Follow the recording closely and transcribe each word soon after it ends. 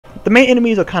the main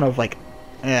enemies are kind of like,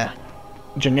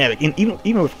 generic. And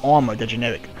even with armor, they're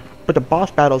generic. But the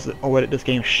boss battles are where this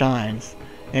game shines.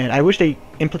 And I wish they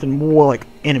implemented more like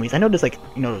enemies. I know there's like,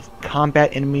 you know, there's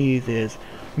combat enemies, there's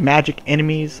magic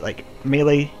enemies, like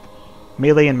melee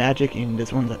and magic, and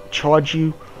there's ones that charge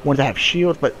you, ones that have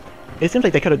shields, but it seems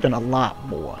like they could have done a lot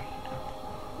more.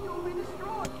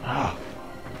 Ah,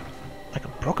 like a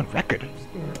broken record.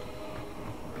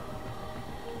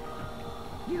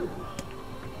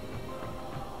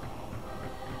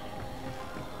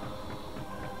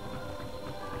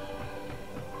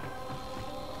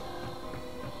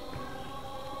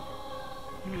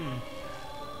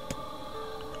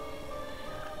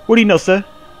 What do you know, sir?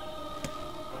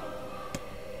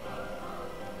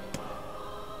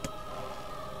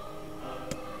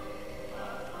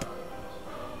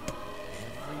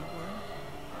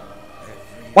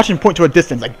 Watch him point to a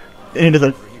distance, like, and there's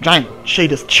a giant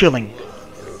shade is chilling.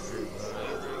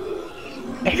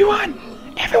 Everyone!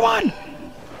 Everyone!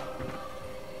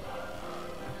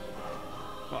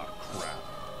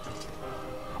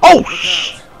 Oh,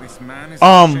 shh!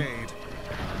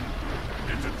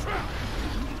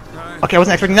 Okay, I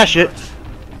wasn't expecting that shit.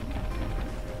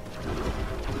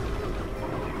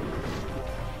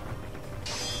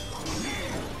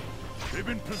 They've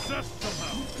been possessed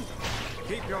somehow.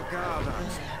 Keep your guard up.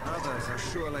 Others are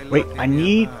surely Wait, I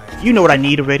need... You know what I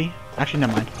need already. Actually,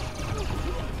 never mind.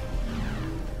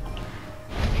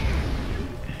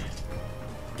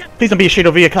 Please don't be a shade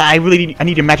over here, cause I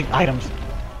need your magic items.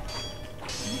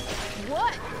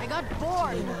 What? I got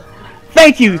bored.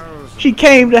 Thank you! She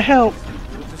came to help!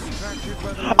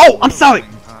 Oh, I'm sorry!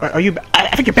 Are you...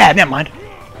 I think you're bad, never mind.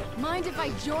 Mind if I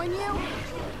join you?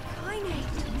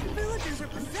 The villagers are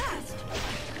possessed.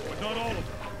 But not all of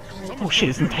them. Oh shit,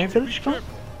 is the entire village gone?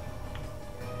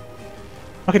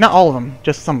 Okay, not all of them,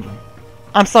 just some of them.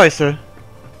 I'm sorry, sir.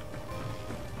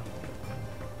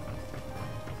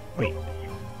 Wait,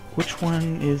 which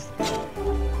one is...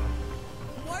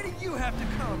 Why did you have to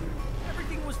come?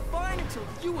 Everything was fine until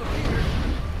you appeared.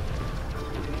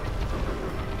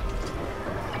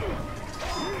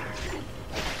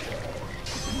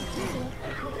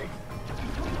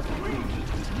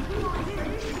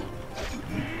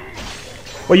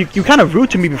 Well, you kind of rude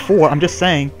to me before, I'm just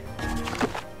saying.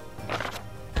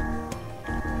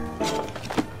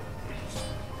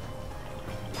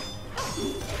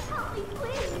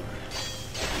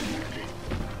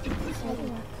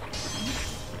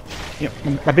 You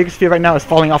know, my biggest fear right now is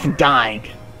falling off and dying.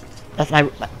 That's my...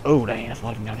 Oh, dang, that's a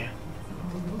lot of them down here.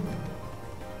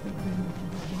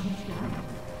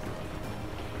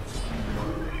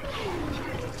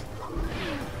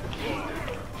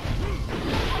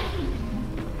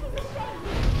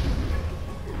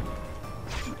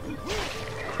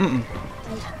 Mm-mm.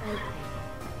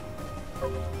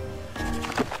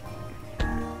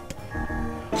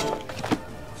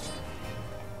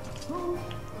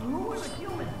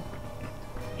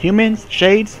 Humans?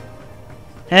 Shades?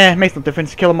 Makes no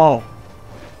difference. Kill them all.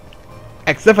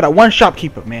 Except for that one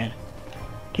shopkeeper, man.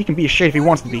 He can be a shade if he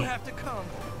wants to be.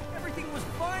 Everything was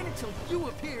fine until you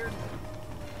appeared.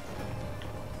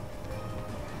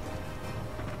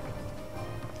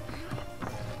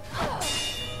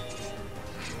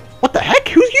 What the heck?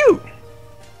 Who's you?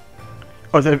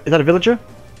 Oh, is that a villager?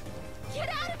 Get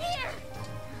out of here!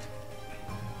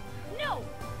 No!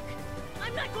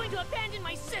 I'm not going to abandon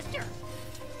my sister!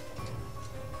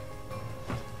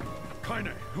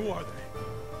 Kaine, who are they?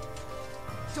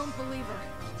 Don't believe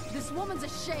her. This woman's a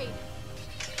shade.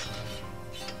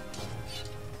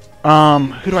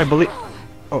 Who do I believe?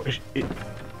 Oh,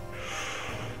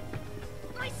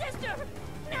 My sister!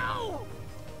 No!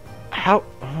 How?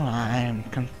 Oh, I am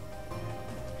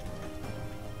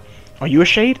Are you a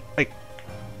shade? Like...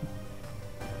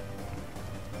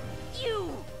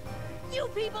 You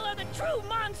people are the true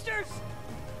monsters!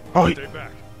 Oh, Stay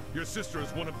back. Your sister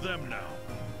is one of them now.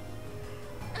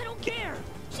 I don't care!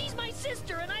 She's my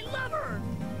sister and I love her!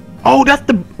 Oh, that's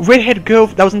the redhead girl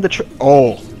that was in the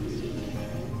Oh.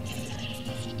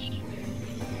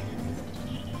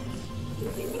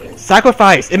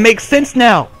 Sacrifice! It makes sense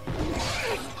now!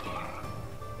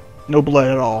 No blood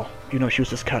at all. You know she was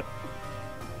just cut.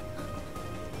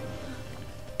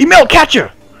 Email, catch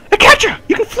her! A catcher!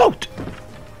 You can float!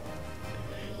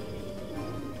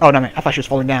 Oh, no, man. I thought she was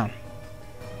falling down.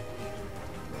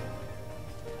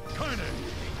 Kaine!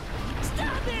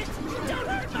 Stop it! Don't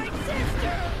hurt my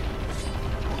sister!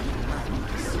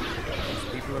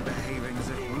 People are behaving as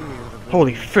if we are the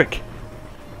Holy frick.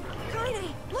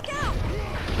 Kaine, look out!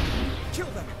 Kill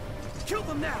them! Kill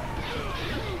them now!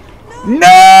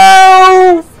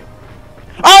 No!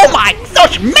 Oh my,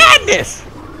 such madness!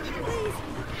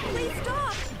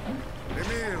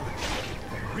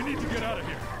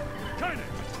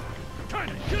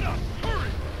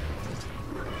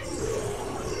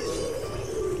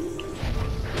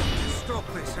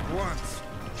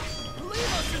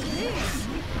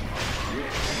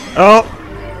 Oh!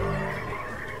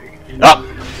 Oh!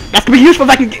 That's gonna be useful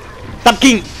if I can get... Stop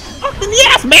king! Oh,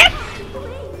 yes, man!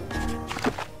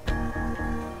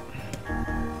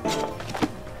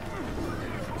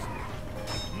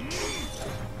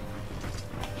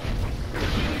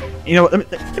 You know what,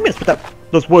 let me just put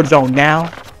those words on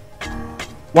now.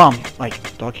 Wow, I'm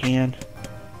like, dog hand.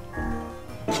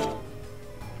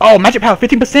 Oh, magic power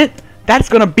 15%? That's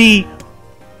gonna be...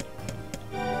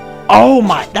 Oh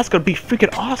my, that's gonna be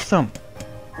freaking awesome.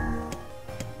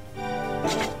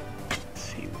 Let's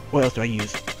see, what else do I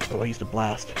use? Oh, I use the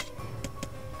blast.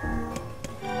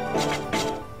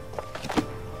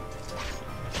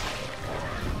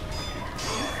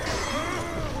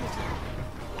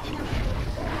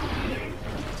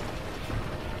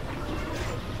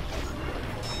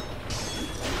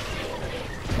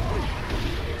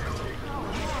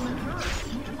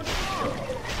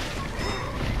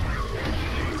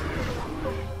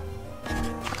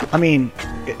 I mean,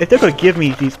 if they're gonna give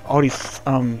me all these,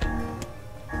 I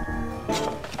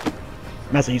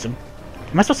might as well use them.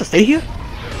 Am I supposed to stay here?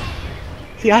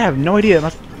 See, I have no idea.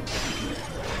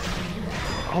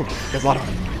 Oh, there's a lot of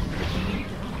them.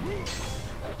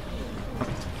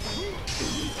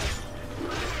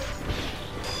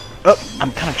 Oh,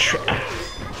 I'm kind of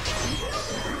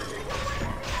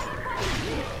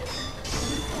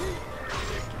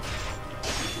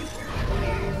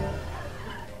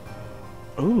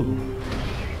Ooh.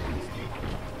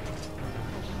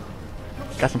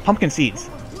 Got some pumpkin seeds.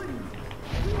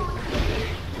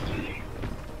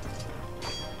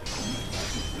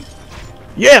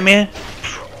 Yeah, man.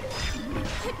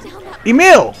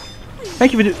 Emil,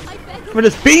 thank you for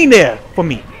just being there for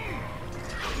me.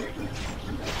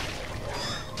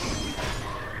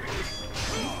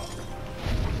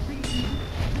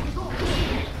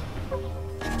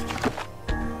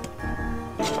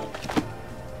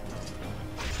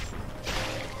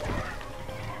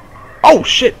 Oh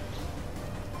shit!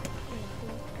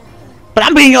 But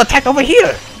I'm being attacked over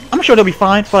here! I'm sure they'll be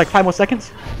fine for like 5 more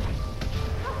seconds.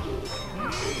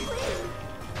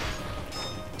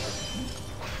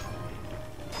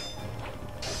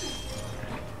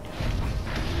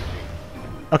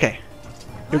 Okay.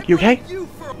 You okay?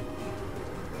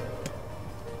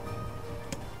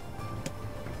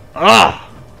 Ah!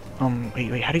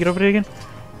 Wait, how do you get over there again?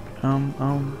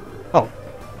 Oh.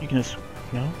 You can just...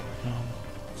 No?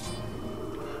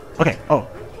 Okay, oh.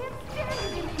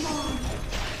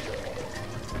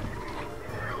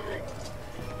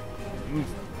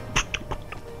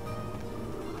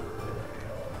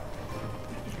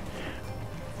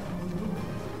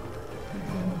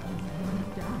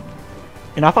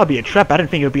 And I thought it'd be a trap. I didn't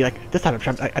think it would be like this type of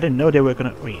trap. I didn't know they were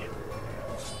gonna... Wait.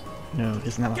 No,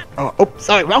 it's not... Oh,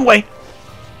 sorry, wrong way!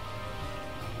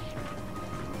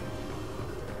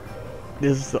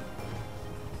 This is...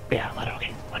 Yeah,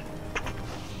 okay.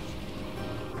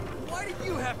 Why did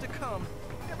you have to come?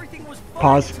 Everything was fine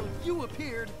Pause. until you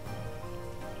appeared.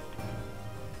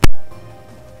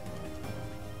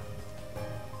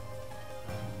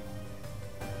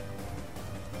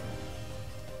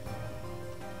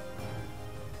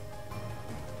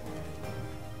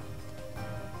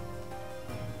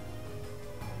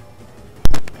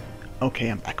 Okay,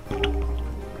 I'm back.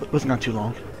 It wasn't not too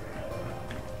long.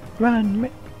 Run,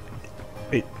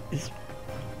 wait, is...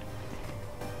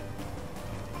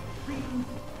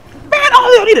 Man,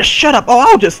 oh, you need to shut up. Oh,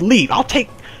 I'll just leave. I'll take...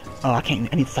 Oh, I can't...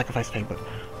 I need to sacrifice thing, but...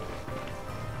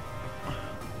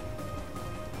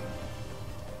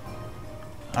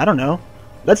 I don't know.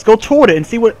 Let's go toward it and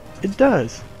see what it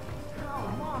does.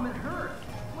 Oh, Mom, it hurt.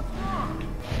 What's wrong?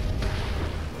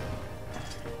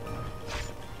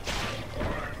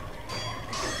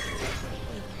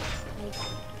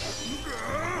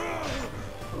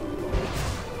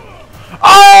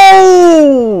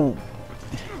 Oh!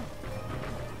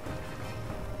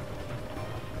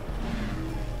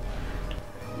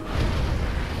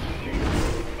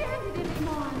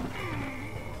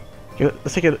 Okay,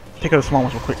 let's take out the small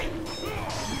ones real quick.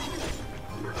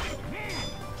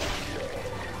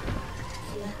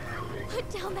 Put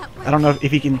down that I don't know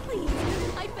if he can... please.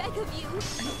 I beg of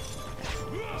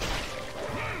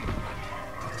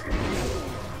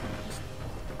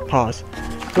you. Pause.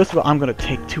 First of all, I'm gonna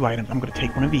take 2 items. I'm gonna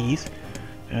take one of these.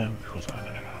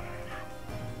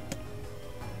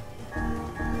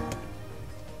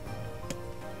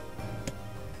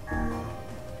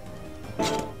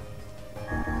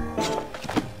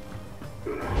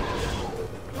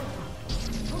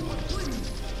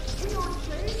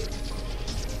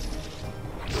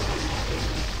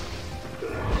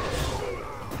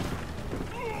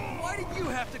 Why did you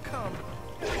have to come?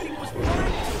 Everything was fine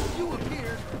until you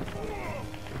appeared.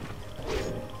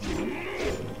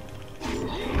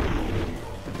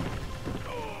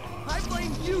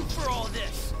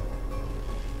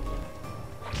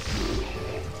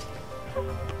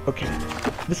 Okay,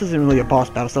 this isn't really a boss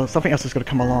battle, so something else is gonna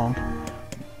come along.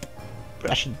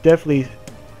 But I should definitely...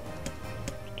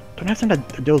 Don't I have something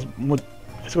that deals more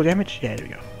physical damage? Yeah, there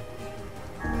we go.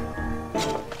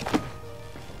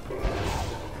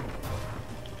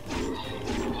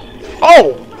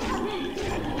 Oh!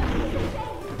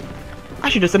 I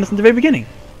should have done this in the very beginning.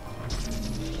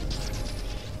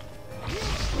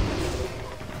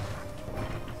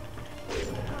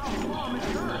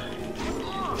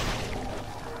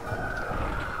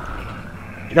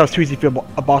 That was too easy for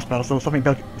a boss battle, so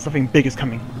something big is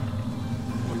coming.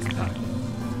 What's that?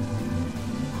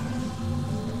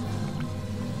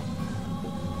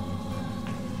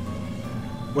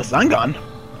 What's that gun?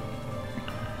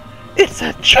 It's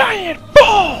a giant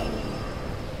ball!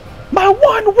 My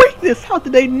one weakness! How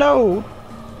did they know?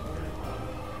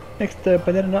 Next to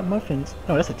banana nut muffins.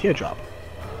 No, that's a teardrop.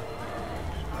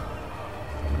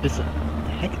 It's a...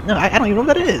 Heck, no, I don't even know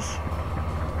what that is.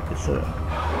 It's a...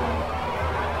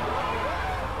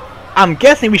 I'm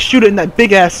guessing we shoot it in that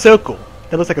big ass circle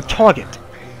that looks like a target.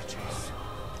 Pages.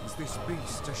 Is this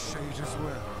beast a shade as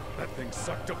well? That thing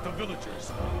sucked up the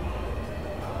villagers.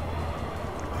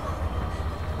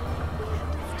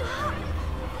 Stop!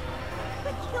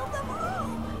 We killed them all!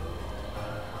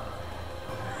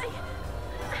 I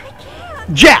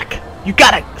can't! Jack! You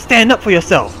gotta stand up for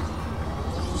yourself!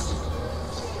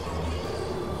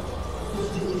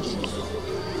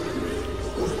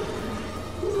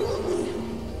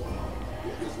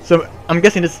 So I'm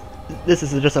guessing this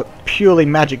is just a purely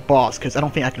magic boss, because I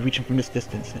don't think I can reach him from this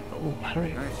distance. Oh, how do I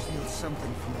feel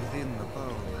something from within the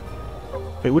bone.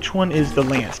 Wait, which one is the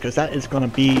lance? Because that is gonna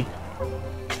be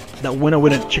that winner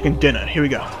winner chicken dinner. Here we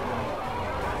go.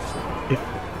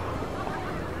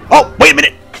 Oh, wait a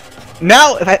minute!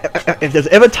 Now, if there's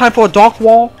ever time for a dark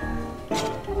wall,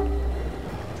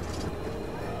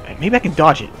 maybe I can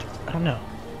dodge it. I don't know.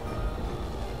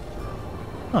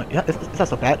 Oh, yeah, it's not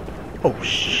so bad. Oh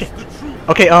shit.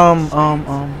 Okay, oh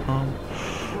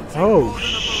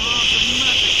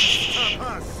shh.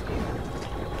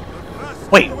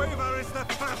 Wait. I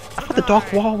thought the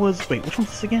dark wall was. Wait, which one's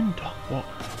this again? Dark wall.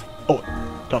 Oh,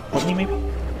 dark gluttony maybe.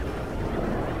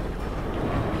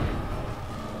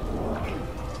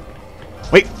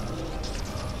 Wait.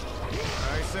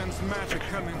 I sense magic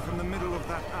coming from the middle of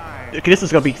that eye. Okay, this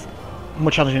is gonna be more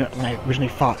challenging than I originally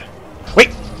thought.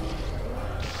 Wait.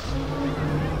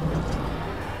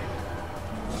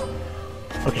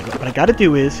 Okay, what I gotta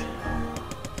do is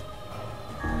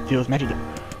deal this magic,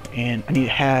 and I need to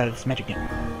have this magic in.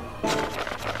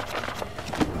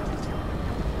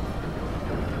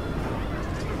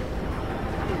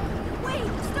 Wait,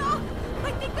 stop!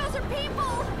 I think those are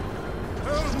people!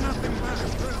 Hold nothing back.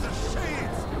 There's a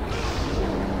shade.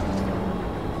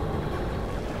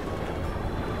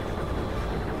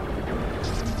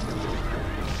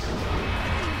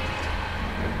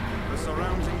 The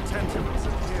surrounding tentacles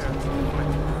appear to reflect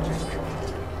magic.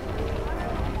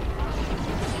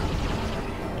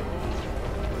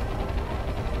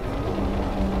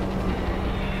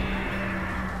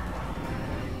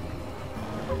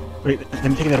 Wait, let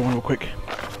me take that one real quick.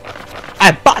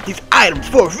 I bought these items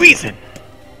for a reason!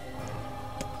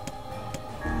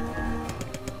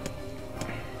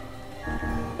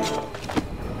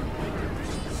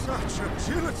 Such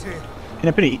agility.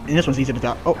 And this one's easy to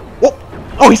dodge. Oh, whoa!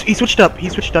 Oh, he switched up. He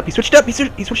switched up. He switched up. He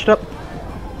switched up.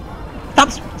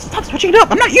 Stop switching it up.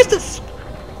 I'm not used to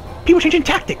people changing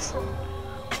tactics.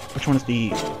 Which one is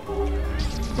the?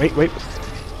 Wait.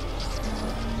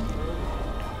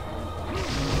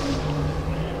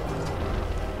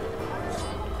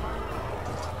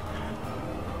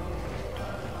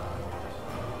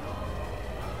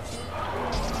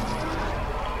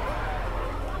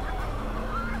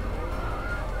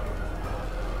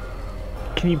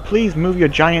 Can you please move your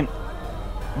giant,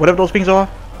 whatever those things are?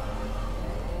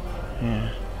 Yeah.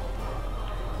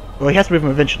 Well, he has to move them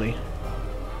eventually.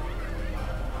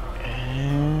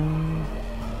 And...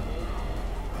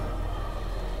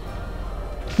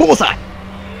 Bullseye!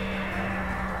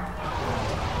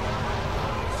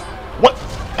 What?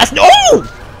 That's no!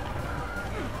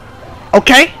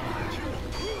 Okay.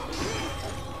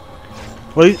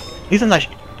 Well, he's not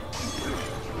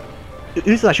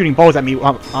shooting balls at me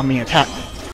while I'm being attacked.